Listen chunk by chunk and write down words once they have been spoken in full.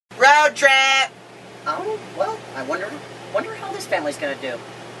Road trip! Oh, well, I wonder how this family's gonna do.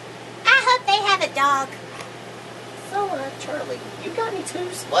 I hope they have a dog. So, Charlie, you got any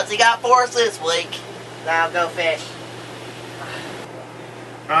twos? What's he got for us this week? Now go fish.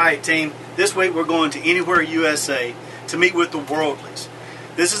 Alright team, this week we're going to Anywhere USA to meet with the Worldlies.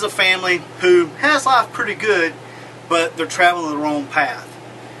 This is a family who has life pretty good, but they're traveling the wrong path.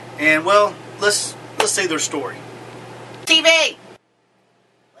 And well, let's see their story. TV!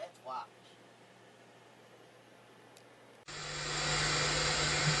 Let's watch.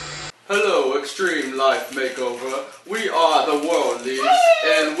 Hello, Extreme Life Makeover. We are the Worldlies,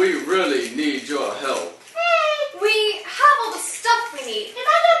 and we really need your help. We have all the stuff we need.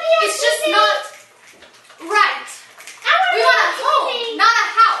 It's just not right. We want a home, not a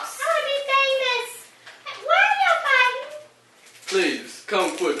house. I want to be famous. Why are y'all fighting? Please, come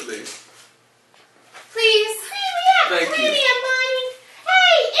quickly. Please. Hey, we have Thank plenty you. of money.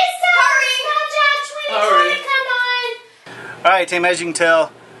 Hey, it's Hurry. come on. Alright team, as you can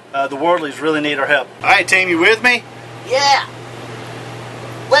tell, the Worldlies really need our help. Alright team, you with me? Yeah!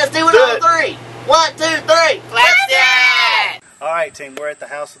 Let's do it Do on it. 3! 1, 2, 3! Let's do it! Alright team, we're at the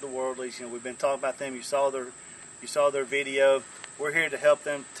house of the Worldlies. You know, we've been talking about them. You saw their video. We're here to help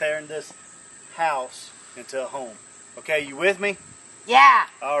them turn this house into a home. Okay, you with me? Yeah!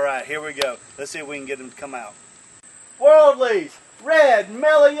 Alright, here we go. Let's see if we can get them to come out. Worldlies! Red,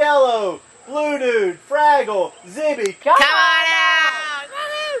 Mellow Yellow, Blue Dude, Fraggle, Zibby, Come on out!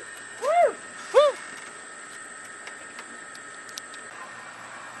 Woo! Woo!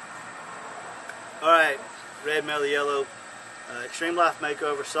 Alright, Red, Mellow Yellow, Extreme Life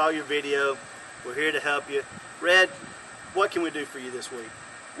Makeover, saw your video. We're here to help you. Red, what can we do for you this week?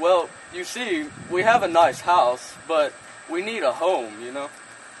 Well, you see, we have a nice house, but we need a home, you know?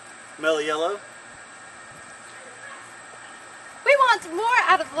 Mellow Yellow? We want more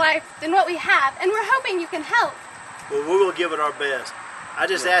out of life than what we have, and we're hoping you can help. Well, we will give it our best. I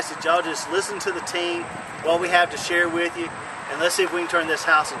just ask that y'all just listen to the team, what we have to share with you, and let's see if we can turn this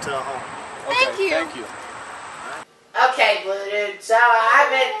house into a home. Thank you. Thank you. Okay, Blue Dude, so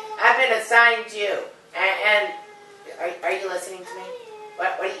I've been assigned you. And are you listening to me?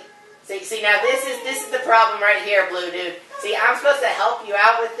 What are you... See, now this is the problem right here, Blue Dude. See, I'm supposed to help you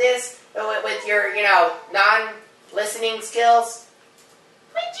out with this, with your, non-listening skills.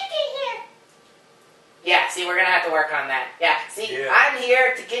 When did you get here? Yeah, see, we're going to have to work on that. Yeah, see, Yeah. I'm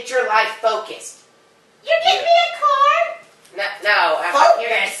here to get your life focused. You give me a car? No,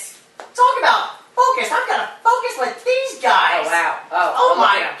 Focus? Talk about focus. I'm gonna focus with these guys. Oh, wow. Oh, look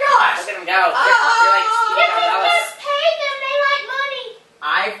my at 'em. gosh. Look at them go. They're like You speeding can on just pay them. They like money.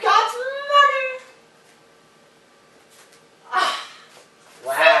 I've got money.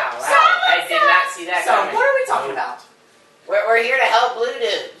 Wow. I did not see that So, coming. what are we talking about? We're here to help Blue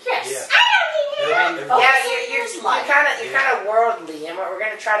Dude. Yes. Yeah. I don't need help. Oh, Yeah, you're his life. kind of worldly, and we're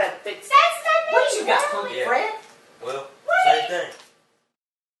gonna try to fix. That's not me. What you got, Funky Yeah. Fred? Well, same thing.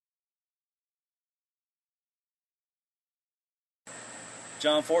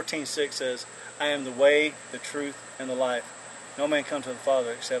 John 14:6 says, I am the way, the truth, and the life. No man comes to the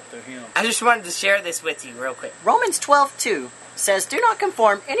Father except through him. I just wanted to share this with you real quick. Romans 12:2 says, "Do not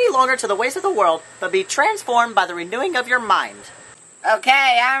conform any longer to the ways of the world, but be transformed by the renewing of your mind."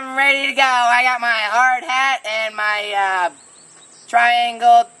 Okay, I'm ready to go. I got my hard hat and my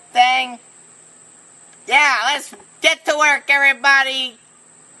triangle thing. Yeah, let's get to work, everybody.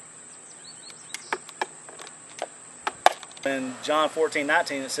 In John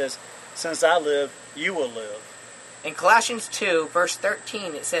 14:19 it says, since I live, you will live. In Colossians 2, verse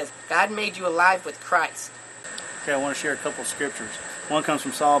 13, it says, God made you alive with Christ. Okay, I want to share a couple of scriptures. One comes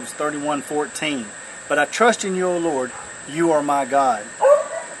from Psalms 31:14. But I trust in you, O Lord, you are my God.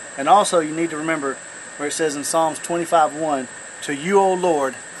 And also you need to remember where it says in Psalms 25:1, to you, O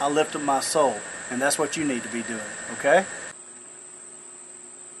Lord, I lift up my soul. And that's what you need to be doing, okay?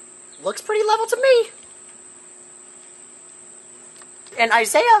 Looks pretty level to me. In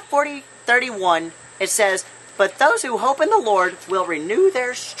Isaiah 40:31, it says, "But those who hope in the Lord will renew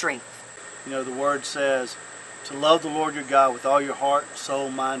their strength." You know, the word says to love the Lord your God with all your heart, soul,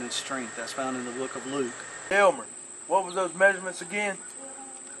 mind, and strength. That's found in the book of Luke. Elmer, what was those measurements again?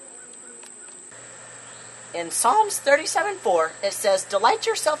 In Psalms 37:4, it says, "Delight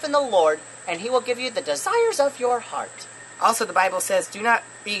yourself in the Lord, and He will give you the desires of your heart." Also, the Bible says, do not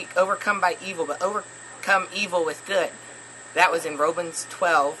be overcome by evil, but overcome evil with good. That was in Romans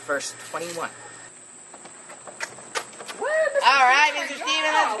 12, verse 21. All right, Mr.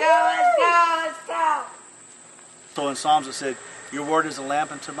 Steven, let's go. So in Psalms it said, your word is a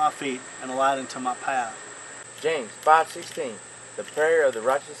lamp unto my feet and a light unto my path. James 5:16. The prayer of the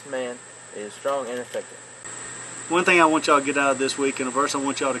righteous man is strong and effective. One thing I want y'all to get out of this week, and a verse I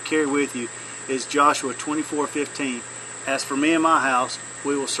want y'all to carry with you, is Joshua 24:15. As for me and my house,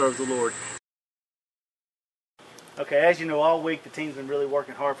 we will serve the Lord. Okay, as you know, all week the team's been really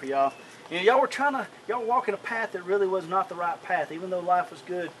working hard for y'all. And y'all were walking a path that really was not the right path. Even though life was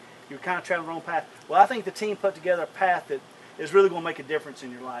good, you were kind of traveling the wrong path. Well, I think the team put together a path that is really going to make a difference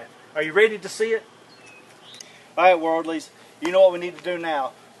in your life. Are you ready to see it? All right, Worldlies, you know what we need to do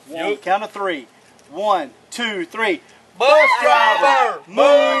now. Count of 3. 1, 2, 3. Bus driver,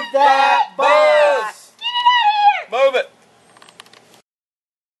 move that bus! Move it!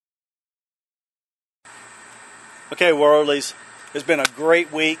 Okay, Worldlies, it's been a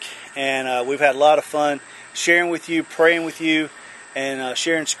great week, and we've had a lot of fun sharing with you, praying with you, and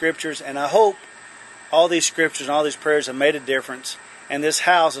sharing scriptures. And I hope all these scriptures and all these prayers have made a difference. And this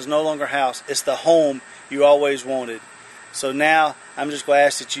house is no longer a house. It's the home you always wanted. So now I'm just going to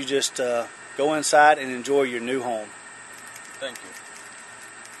ask that you just go inside and enjoy your new home. Thank you.